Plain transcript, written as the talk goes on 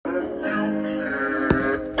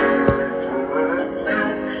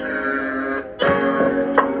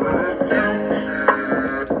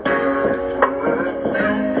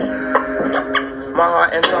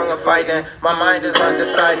tongue of fighting. My mind is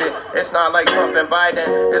undecided. It's not like Trump and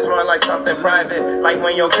Biden. It's more like something private. Like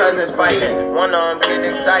when your cousin's fighting, one of them get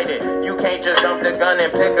excited. You can't just jump the gun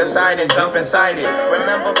and pick a side and jump inside it.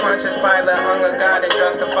 Remember Pontius Pilate hung a God and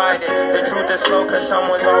justified it. The truth is slow cause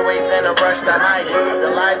someone's always in a rush to hide it.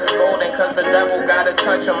 The lies is golden cause the devil got a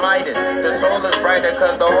touch of Midas. The soul is brighter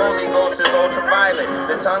cause the Holy Ghost is ultraviolet.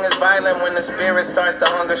 The tongue is violent when the spirit starts to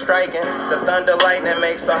hunger striking. The thunder lightning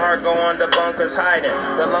makes the heart go under bunkers hiding.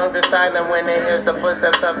 The lungs are silent when it hears the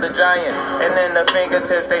footsteps of the giants. And then the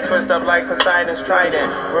fingertips they twist up like Poseidon's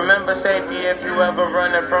trident. Remember safety if you ever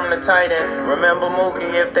running from the Titan. Remember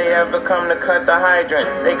Mookie if they ever come to cut the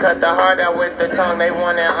hydrant. They cut the heart out with the tongue, they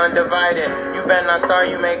want it undivided. You better not start,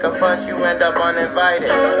 you make a fuss, you end up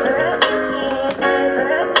uninvited.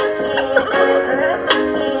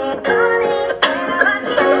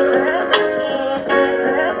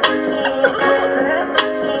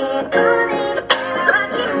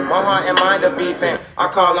 My heart and mind are beefing. I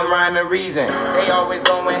call them rhyme and reason. They always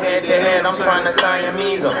going head to head. I'm trying to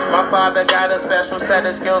Siamese them. My father got a special set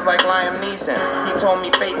of skills like Liam Neeson. He told me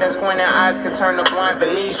faith and squinting eyes could turn a blind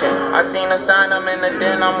Venetian. I seen a sign, I'm in the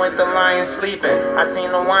den, I'm with the lion sleeping. I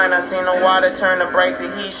seen the wine, I seen the water turn to bright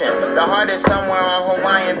Tahitian. The heart is somewhere on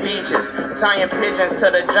Hawaiian beaches, tying pigeons to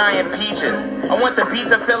the giant peaches. I want the beat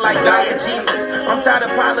to feel like Diet Jesus. I'm tired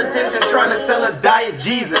of politicians trying to sell us Diet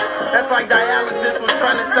Jesus. That's like dialysis was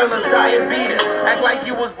trying to sell us diabetes. Act like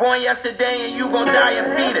you was born yesterday and you gon' die a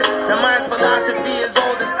fetus. The mind's philosophy is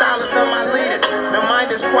old, the stylist of my leaders. The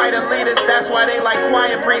mind is quite elitist, that's why they like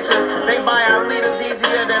quiet preachers. They buy our leaders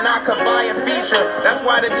easier than I could buy a feature. That's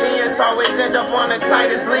why the genius always end up on the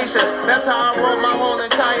tightest leashes. That's how I wrote my whole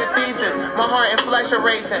entire thesis. My heart and flesh are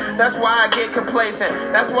racing, that's why I get complacent.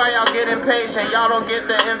 That's why y'all get impatient, y'all don't get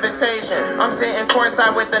the invitation. I'm sitting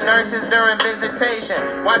courtside with the nurses during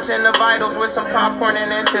visitation, watching the vitals with some popcorn in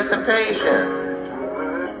anticipation.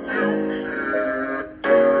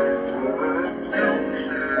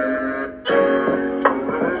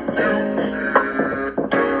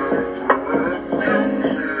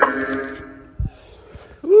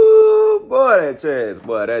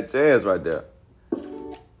 Boy, that chance right there.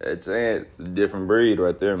 That chance, different breed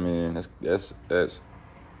right there, man. That's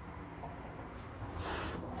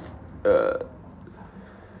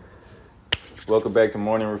welcome back to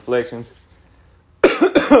Morning Reflections.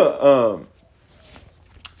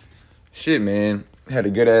 Shit, man. Had a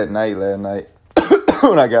good ass night last night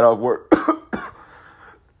when I got off work.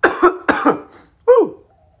 Woo!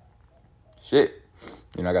 Shit.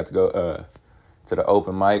 You know, I got to go to the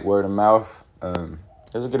open mic, word of mouth.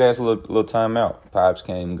 It was a good ass little time out. Pops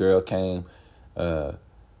came, girl came, Rick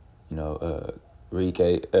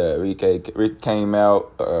came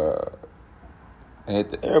out,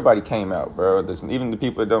 and everybody came out, bro. Even the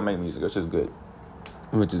people that don't make music, it's just good.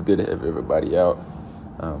 Which is good to have everybody out,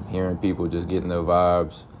 hearing people just getting their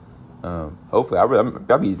vibes. Hopefully,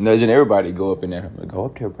 I'll be nudging everybody to go up in there. I'm like, go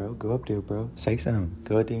up there, bro. Say something.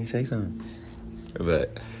 Go up there and say something.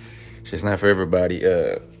 But it's just not for everybody.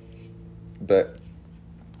 But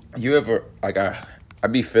you ever, like, I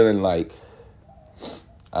be feeling like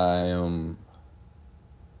I am,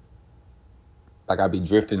 like I be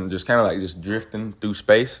drifting, just drifting through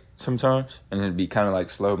space sometimes, and then be kind of like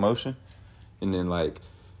slow motion. And then, like,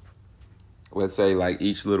 let's say, like,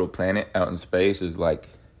 each little planet out in space is, like,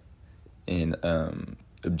 an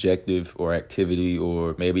objective or activity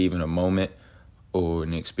or maybe even a moment or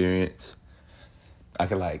an experience. I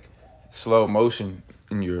could, like, slow motion,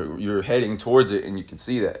 and you're heading towards it, and you can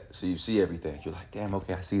see that. So you see everything. You're like, damn,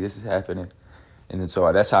 okay, I see this is happening. And then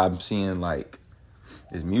so that's how I'm seeing, like,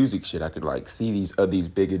 this music shit. I could, like, see these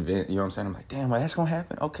big events. You know what I'm saying? I'm like, damn, well, that's going to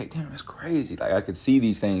happen? Okay, damn, that's crazy. Like, I could see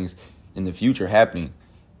these things in the future happening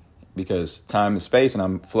because time is space, and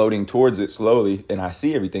I'm floating towards it slowly, and I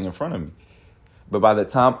see everything in front of me. But by the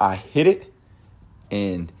time I hit it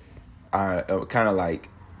and I kind of, like,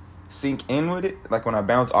 sink in with it, like when I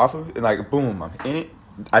bounce off of it, like, boom, I'm in it,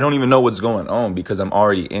 I don't even know what's going on because I'm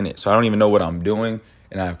already in it. So I don't even know what I'm doing,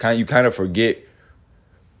 and you kind of forget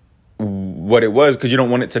what it was because you don't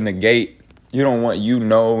want it to negate. You don't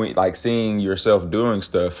want like seeing yourself doing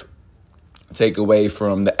stuff take away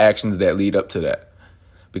from the actions that lead up to that.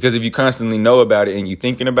 Because if you constantly know about it and you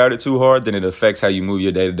thinking about it too hard, then it affects how you move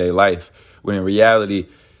your day-to-day life. When in reality,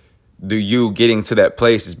 you getting to that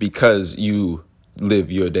place is because you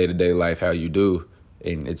live your day-to-day life how you do.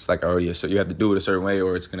 And it's like already, so you have to do it a certain way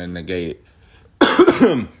or it's going to negate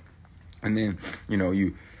it. And then, you know,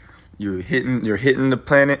 you're hitting the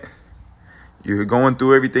planet. You're going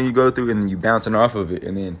through everything you go through, and then you bouncing off of it.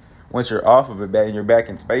 And then once you're off of it, and you're back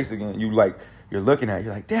in space again, you're looking at it,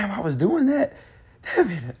 you're like, damn, I was doing that. damn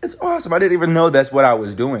it, it's awesome. I didn't even know that's what I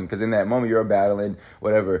was doing, because in that moment you're battling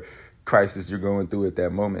whatever crisis you're going through at that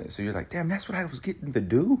moment. So you're like, damn, that's what I was getting to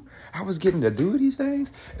do? I was getting to do these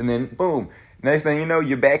things? And then, boom, next thing you know,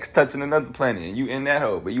 your back's touching another planet, and you in that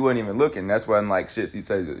hole, but you weren't even looking. That's when, like, shit, you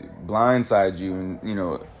say, blindside you, and, you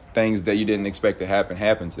know, things that you didn't expect to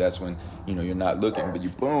happens. That's when, you know, you're not looking, but you,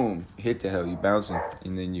 boom, hit the hell, you bouncing,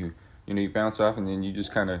 and then you bounce off, and then you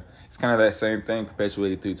just kind of, it's kind of that same thing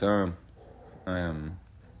perpetuated through time.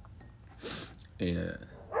 Yeah.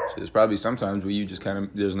 So there's probably sometimes where you just kind of,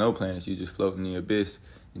 there's no planets, you just float in the abyss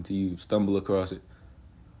until you stumble across it.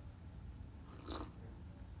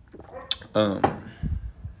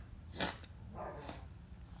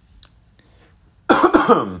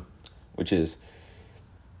 Which is,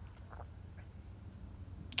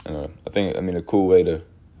 I think, a cool way to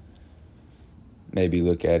maybe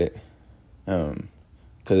look at it. Because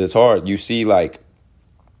it's hard. You see, like,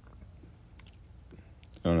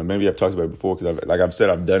 I don't know, maybe I've talked about it before, because I've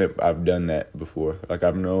said I've done that before. Like,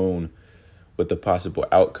 I've known what the possible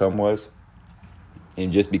outcome was.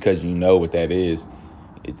 And just because you know what that is,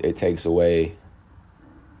 it takes away,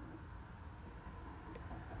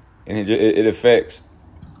 and it affects.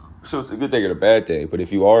 So it's a good thing and a bad thing. But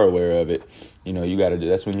if you are aware of it, you know,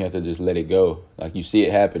 that's when you have to just let it go. Like, you see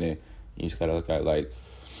it happening, you just gotta look at it like,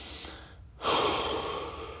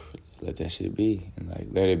 let that shit be, and like,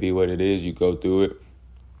 let it be what it is. You go through it,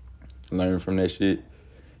 learn from that shit,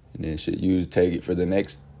 and then you take it for the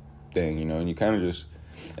next thing, you know. And you kind of just,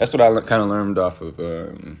 that's what I kind of learned off of,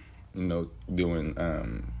 you know, doing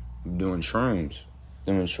shrooms.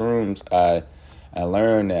 Doing shrooms, I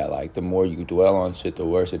learned that, like, the more you dwell on shit, the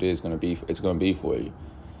worse it's gonna be for you.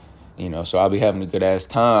 You know, so I'll be having a good ass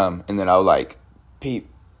time, and then I'll, like, peep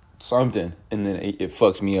something, and then it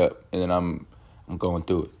fucks me up, and then I'm going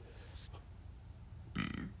through it.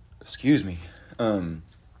 Excuse me. And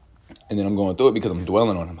then I'm going through it because I'm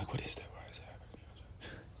dwelling on it. I'm like, what is that? Why is that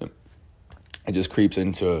happening? It just creeps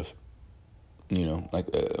into, you know, like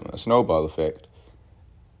a snowball effect.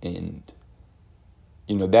 And,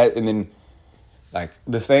 you know, that, and then, like,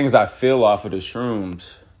 the things I feel off of the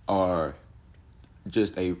shrooms are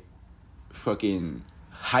just a fucking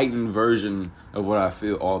heightened version of what I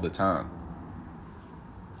feel all the time.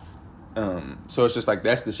 So it's just like,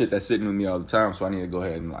 that's the shit that's sitting with me all the time. So I need to go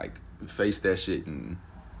ahead and, like, face that shit and,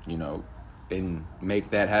 you know, and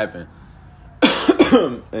make that happen.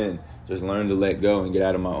 And just learn to let go and get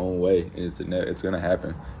out of my own way. And it's gonna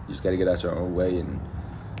happen. You just gotta get out your own way and,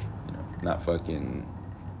 you know, not fucking,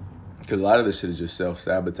 because a lot of this shit is just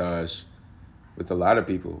self-sabotage with a lot of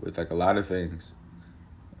people, with, like, a lot of things.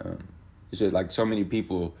 It's just, like, so many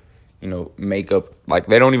people, you know, make up, like,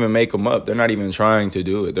 they don't even make them up. They're not even trying to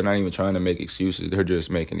do it. They're not even trying to make excuses. They're just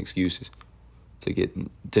making excuses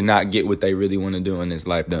to not get what they really want to do in this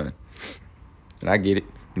life done. And I get it.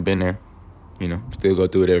 I've been there. You know, still go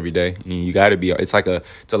through it every day. And you got to be, it's a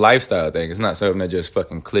lifestyle thing. It's not something that just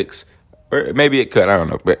fucking clicks. Or maybe it could, I don't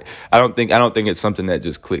know. But I don't think it's something that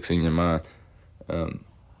just clicks in your mind.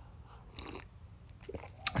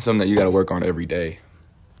 Something that you got to work on every day.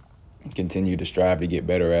 Continue to strive to get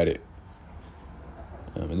better at it.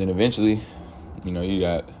 And then eventually, you know, you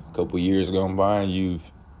got a couple years going by and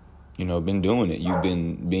you've, you know, been doing it. You've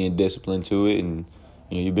been being disciplined to it, and,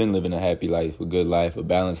 you know, you've been living a happy life, a good life, a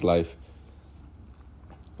balanced life.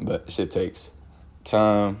 But shit takes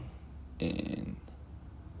time and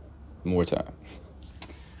more time.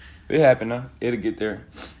 It happened though. It'll get there.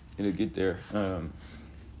 On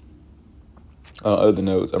other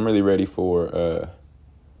notes, I'm really ready for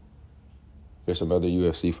there's some other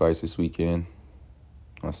UFC fights this weekend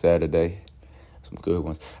on Saturday. Some good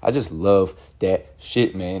ones. I just love that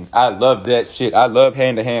shit, man. I love that shit. I love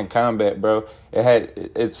hand-to-hand combat, bro.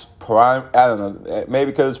 It's prime. I don't know.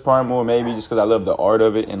 Maybe because it's prime, or maybe just because I love the art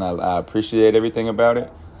of it and I appreciate everything about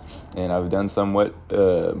it. And I've done somewhat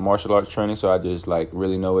martial arts training, so I just, like,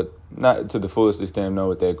 really know it, not to the fullest extent, know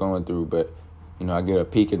what they're going through, but, you know, I get a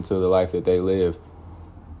peek into the life that they live.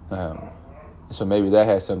 So maybe that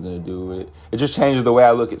has something to do with it. It just changes the way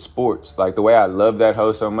I look at sports. Like, the way I love that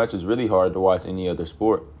hoe so much is really hard to watch any other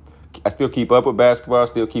sport. I still keep up with basketball,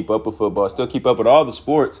 still keep up with football, still keep up with all the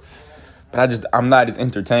sports, but I'm not as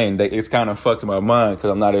entertained. It's kind of fucked my mind because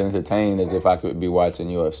I'm not as entertained as if I could be watching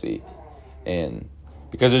UFC. And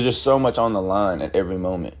because there's just so much on the line at every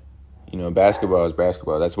moment. You know, basketball is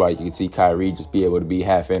basketball. That's why you can see Kyrie just be able to be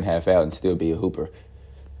half in, half out and still be a hooper.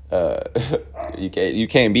 You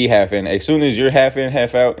can't be half in. As soon as you're half in,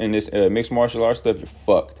 half out in this mixed martial arts stuff, you're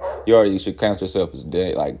fucked. You already should count yourself as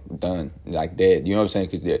dead, like done, like dead. You know what I'm saying?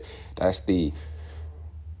 Because that's the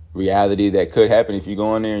reality that could happen if you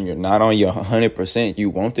go in there and you're not on your 100%, you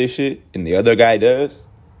want this shit, and the other guy does.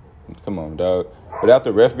 Come on, dog. Without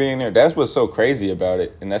the ref being there, that's what's so crazy about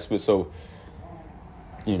it, and that's what's so,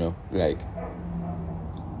 like,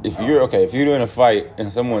 if you're doing a fight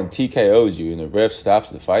and someone TKOs you and the ref stops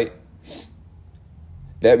the fight,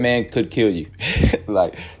 that man could kill you.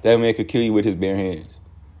 Like, that man could kill you with his bare hands.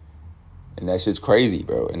 And that shit's crazy,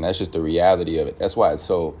 bro. And that's just the reality of it. That's why it's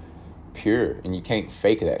so pure. And you can't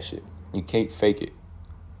fake that shit. You can't fake it.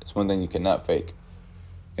 It's one thing you cannot fake.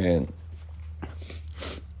 And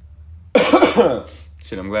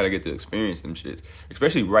shit, I'm glad I get to experience them shits.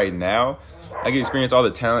 Especially right now. I get to experience all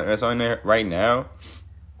the talent that's on there right now.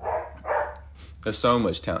 There's so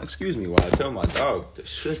much talent. Excuse me while I tell my dog to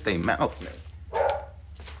shut their mouth, man.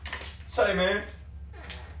 Say, man.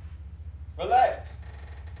 Relax.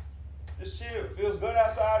 Just chill. Feels good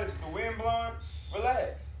outside. It's the wind blowing.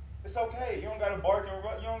 Relax. It's okay. You don't gotta bark and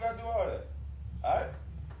you don't gotta do all that. Alright?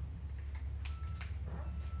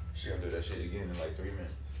 She gonna do that shit again in like 3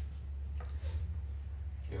 minutes.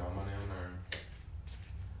 Get on my damn nerve.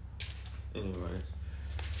 Anyways.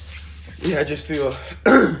 Yeah, I just feel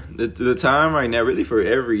the time right now, really for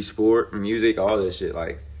every sport, music, all this shit,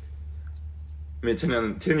 like, I mean,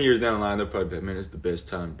 10 years down the line, they'll probably be like, man, it's the best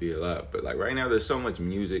time to be alive. But, like, right now, there's so much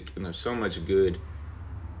music and there's so much good.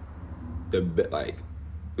 We have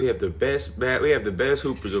the best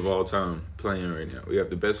hoopers of all time playing right now. We have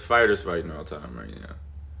the best fighters fighting all time right now.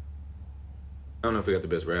 I don't know if we got the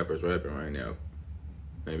best rappers rapping right now.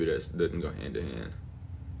 Maybe that doesn't go hand to hand.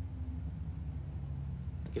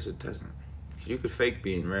 I guess it doesn't. You could fake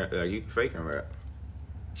being rap. Like, you can fake and rap.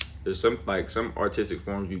 There's some artistic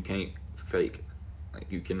forms you can't fake. Like,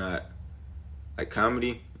 you cannot, like,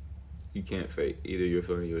 comedy, you can't fake. Either you're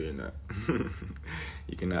funny or you're not.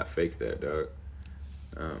 You cannot fake that, dog.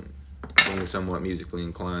 Being somewhat musically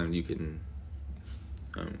inclined, you can,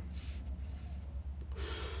 I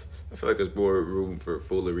feel like there's more room for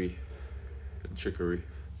foolery and trickery.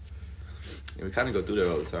 And we kind of go through that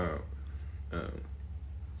all the time.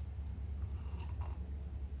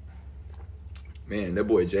 Man, that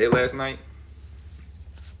boy Jay last night,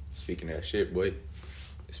 speaking that shit, boy.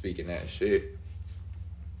 Speaking that shit.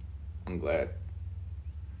 I'm glad.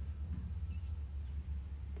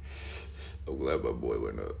 I'm glad my boy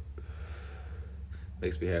went up.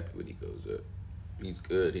 Makes me happy when he goes up. He's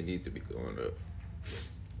good. He needs to be going up.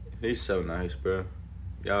 He's so nice, bro.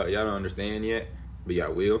 Y'all don't understand yet, but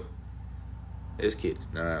y'all will. This kid is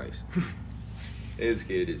nice. This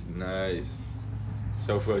kid is nice.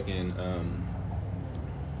 So fucking,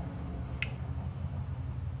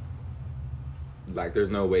 like, there's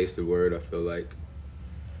no wasted word, I feel like.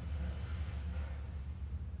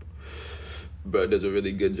 But does a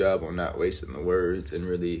really good job on not wasting the words and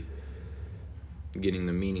really getting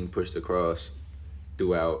the meaning pushed across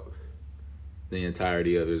throughout the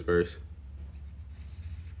entirety of his verse.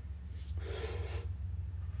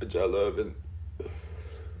 Which I love, and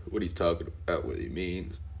what he's talking about, what he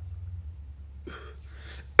means.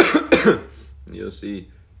 You'll see,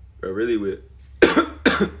 but really with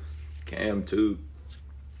Cam too.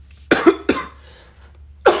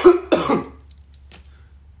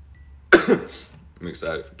 I'm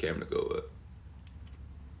excited for Cam to go up.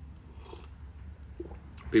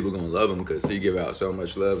 People gonna love him because he give out so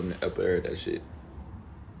much love and up there that shit.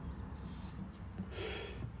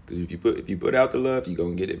 Because if you put out the love, you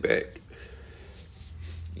gonna get it back.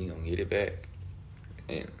 You gonna get it back.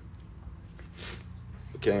 And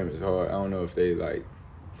Cam is hard. I don't know if they like.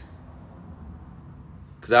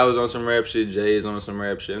 Cause I was on some rap shit, Jay's on some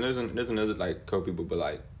rap shit, and there's another like couple people, but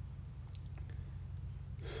like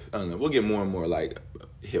I don't know. We'll get more and more like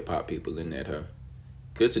hip hop people in that, huh?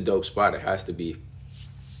 Cause it's a dope spot. It has to be,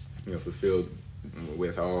 fulfilled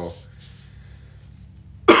with all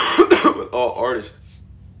with all artists.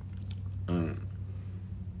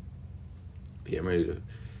 Yeah, I'm ready to.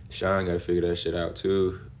 Sean got to figure that shit out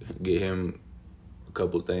too. Get him a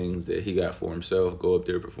couple things that he got for himself. Go up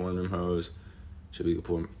there, perform them hoes. Should we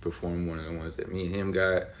perform one of the ones that me and him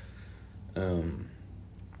got?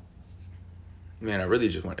 Man, I really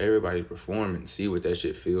just want everybody to perform and see what that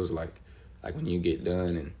shit feels like when you get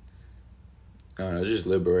done. And I don't know, it's just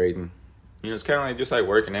liberating. It's kind of like just like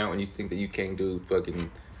working out when you think that you can't do fucking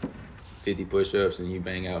 50 push-ups and you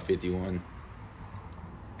bang out 51.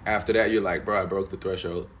 After that, you're like, bro, I broke the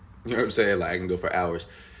threshold. You know what I'm saying? Like, I can go for hours.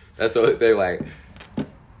 That's the only thing, like,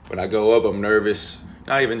 when I go up, I'm nervous.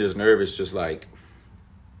 Not even just nervous, just like,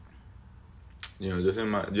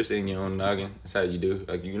 just in your own noggin. That's how you do.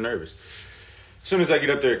 Like, you're nervous. As soon as I get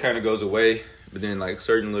up there, it kind of goes away. But then, like,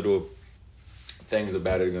 certain little things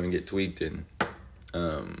about it are going to get tweaked. And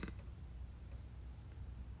That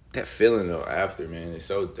feeling though after, man, is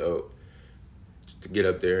so dope. Just to get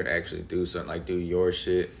up there and actually do something, like do your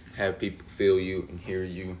shit, have people feel you and hear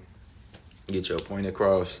you, get your point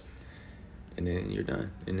across, and then you're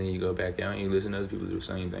done. And then you go back out and you listen to other people do the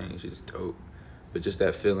same thing. It's just dope. But just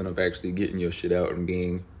that feeling of actually getting your shit out and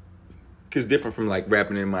being, cause different from like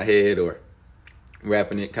rapping in my head or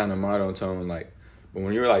rapping it kind of monotone, like, but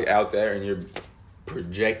when you're like out there and you're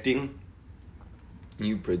projecting,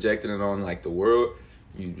 you projecting it on like the world,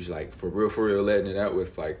 you just like for real letting it out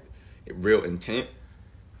with like real intent.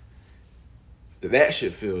 That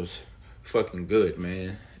shit feels fucking good,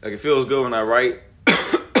 man. Like it feels good when I write,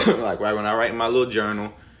 like right when I write in my little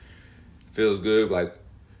journal. Feels good like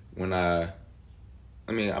when I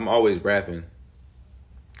mean I'm always rapping,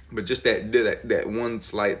 but just that one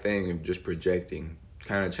slight thing of just projecting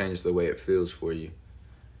kind of changes the way it feels for you.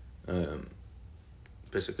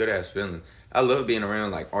 But it's a good ass feeling. I love being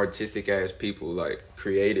around like artistic ass people, like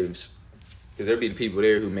creatives, because there'd be the people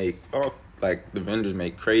there who make like the vendors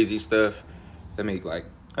make crazy stuff. They make like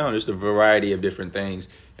just a variety of different things.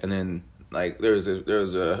 And then like there was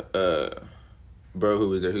a bro who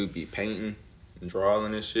was there who'd be painting and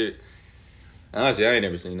drawing and shit. Honestly, I ain't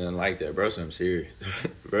never seen nothing like that, bro. Something serious.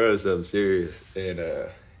 Bro, something serious. And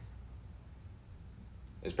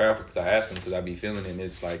it's powerful because I asked him because I be feeling it, and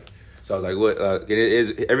it's like, so I was like, what? It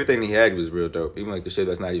is, everything he had was real dope. Even like the shit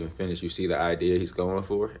that's not even finished, you see the idea he's going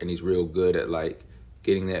for, and he's real good at like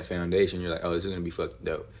getting that foundation. You're like, oh, this is going to be fucking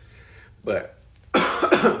dope. But,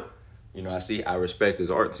 I respect his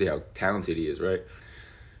art and see how talented he is, right?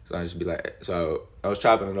 So I just be like, so I was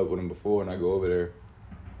chopping it up with him before, and I go over there,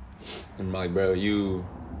 and I'm like, bro, you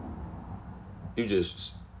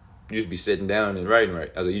just be sitting down and writing,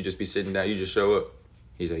 right? I was like, you just be sitting down, you just show up.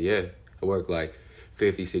 He's like, yeah, I work like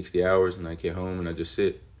 50, 60 hours, and I get home and I just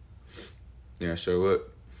sit. And I show up,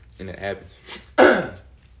 and it happens.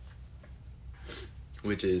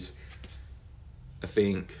 Which is, I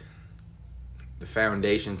think, the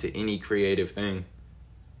foundation to any creative thing,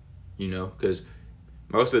 because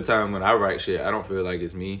most of the time when I write shit, I don't feel like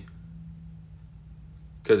it's me.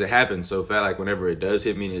 Because it happens so fast, like whenever it does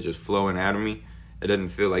hit me and it's just flowing out of me, it doesn't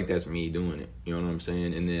feel like that's me doing it. You know what I'm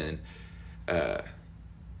saying? And then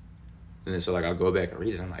so like I'll go back and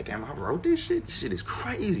read it. I'm like, damn, I wrote this shit? This shit is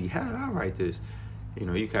crazy. How did I write this?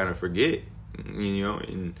 You kind of forget,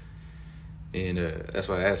 and that's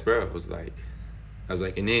why I asked bro. I was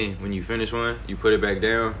like, and then when you finish one, you put it back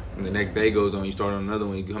down, and the next day goes on, you start on another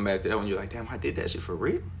one, you come back to that one, you're like, damn, I did that shit for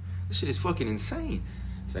real? This shit is fucking insane.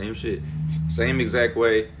 Same shit. Same exact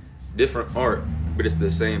way, different art, but it's the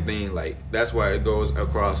same thing. Like, that's why it goes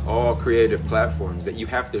across all creative platforms, that you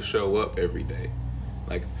have to show up every day.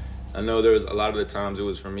 Like, I know there was a lot of the times it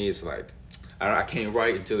was for me, it's like, I can't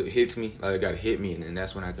write until it hits me. Like, it gotta hit me, and then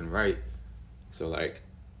that's when I can write. So, like,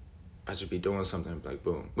 I should be doing something, like,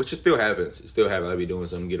 boom. Which it still happens. It still happens. I be doing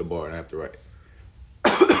something, get a bar, and I have to write.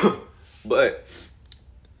 But,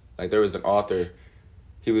 like, there was an author,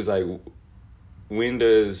 he was like, when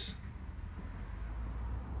does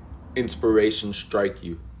inspiration strike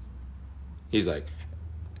you? He's like,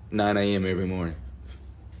 9 a.m. every morning.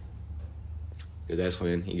 Because that's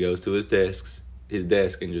when he goes to his desk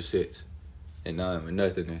and just sits at 9 with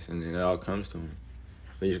nothingness, and then it all comes to him.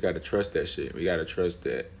 But you just got to trust that shit. We got to trust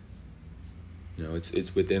that,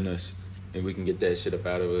 it's within us, and we can get that shit up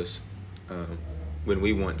out of us when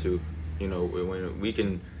we want to. When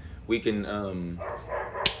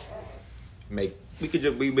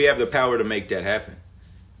we have the power to make that happen.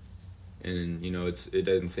 And it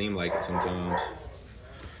doesn't seem like it sometimes.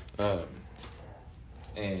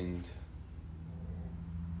 And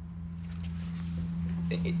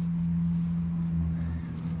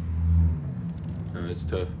it's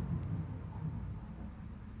tough.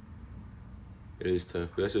 It is tough,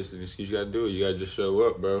 but that's just an excuse. You gotta do it. You gotta just show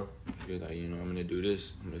up, bro. You're like, I'm gonna do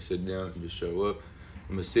this. I'm gonna sit down and just show up.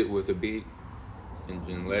 I'm gonna sit with a beat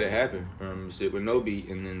and let it happen. Or I'm gonna sit with no beat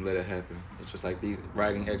and then let it happen. It's just like these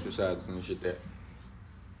writing exercises and shit that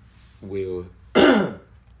will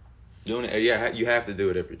doing it. Yeah, you have to do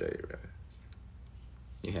it every day, right?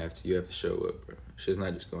 You have to show up, bro. Shit's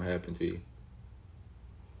not just gonna happen to you.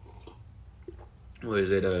 What is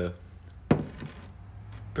it?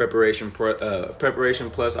 Preparation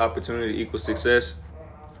plus opportunity equals success.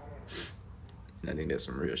 And I think that's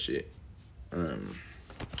some real shit.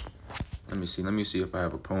 Let me see if I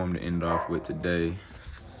have a poem to end off with today.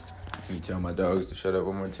 Let me tell my dogs to shut up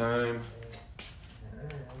one more time.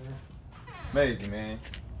 Amazing, man.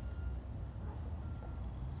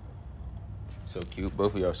 So cute.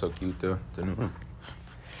 Both of y'all so cute, though.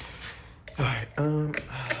 Alright, boom,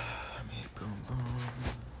 boom.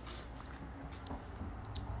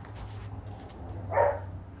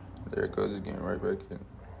 There it goes again, right back in.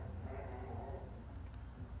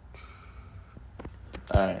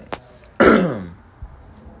 All right.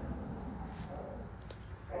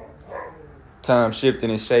 Time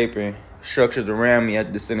shifting and shaping, structures around me are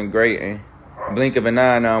disintegrating. Blink of an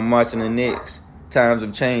eye, now I'm watching the Knicks. Times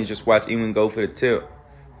have changed, just watch Ewan go for the tip.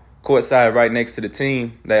 Courtside right next to the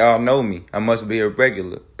team, they all know me. I must be a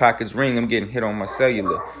regular. Pockets ring, I'm getting hit on my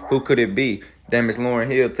cellular. Who could it be? Damn, it's Lauryn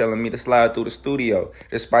Hill telling me to slide through the studio.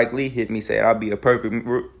 Then Spike Lee hit me, said I'll be a perfect,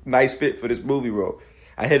 nice fit for this movie role.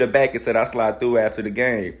 I hit her back and said I'll slide through after the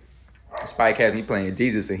game. Spike has me playing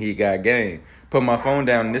Jesus and he got game. Put my phone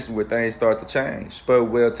down and this is where things start to change. Spud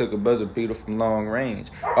Well took a buzzer beater from long range.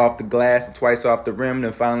 Off the glass and twice off the rim,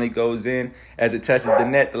 then finally goes in. As it touches the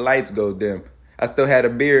net, the lights go dim. I still had a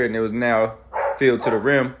beer and it was now filled to the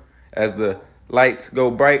rim. As the lights go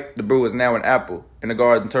bright, the brew is now an apple. And the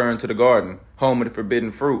garden turned to the garden, home of the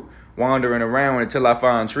forbidden fruit. Wandering around until I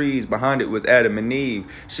found trees. Behind it was Adam and Eve.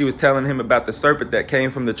 She was telling him about the serpent that came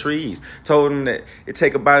from the trees. Told him that it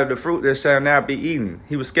take a bite of the fruit that shall now be eaten.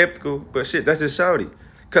 He was skeptical, but shit, that's his shawty.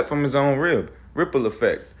 Cut from his own rib. Ripple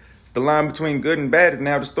effect. The line between good and bad is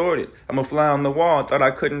now distorted. I'm a fly on the wall, thought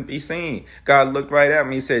I couldn't be seen. God looked right at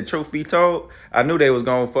me and said, truth be told, I knew they was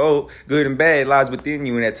gonna fold. Good and bad lies within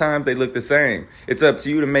you, and at times they look the same. It's up to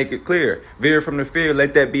you to make it clear. Veer from the fear,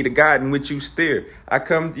 let that be the God in which you steer. I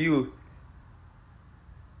come to you,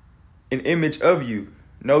 an image of you.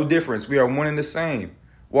 No difference, we are one and the same.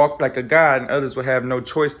 Walk like a God and others will have no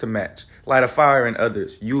choice to match. Light a fire in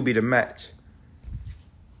others, you'll be the match.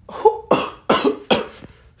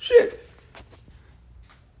 Shit.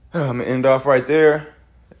 I'm going to end off right there.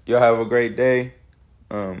 Y'all have a great day.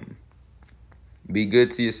 Be good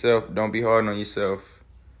to yourself. Don't be hard on yourself.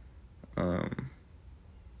 Yeah,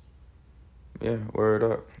 word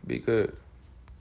up. Be good.